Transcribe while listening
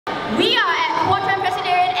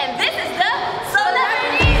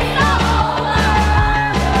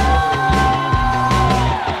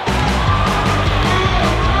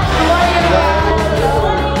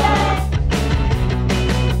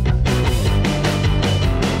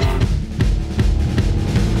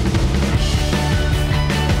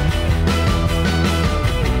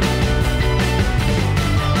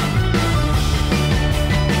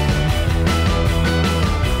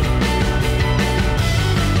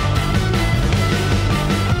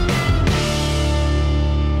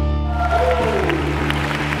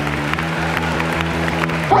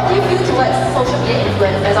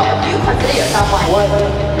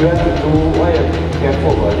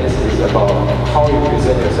how you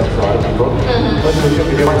present yourself to other people. But social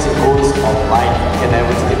media, once it goes online, you can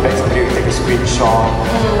never depend on somebody, you take a screenshot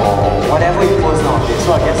or whatever you post nowadays.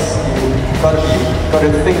 So I guess you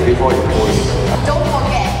gotta think before you post. Don't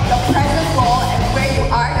forget your present world and where you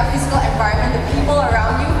are, your physical environment, the people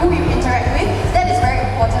around you, who you interact with. That is very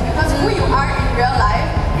important because who you are in real life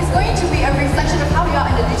is going to be a reflection of how you are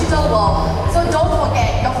in the digital world. So don't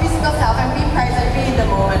forget your physical self and be present, be in the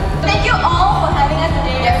moment. Thank you all for having us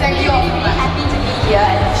today. Yeah, thank you all. We're really happy to be here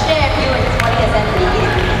and share with you in this morning assembly.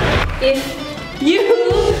 If you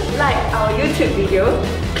like our YouTube video,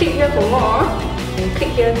 click here for more and click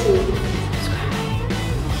here to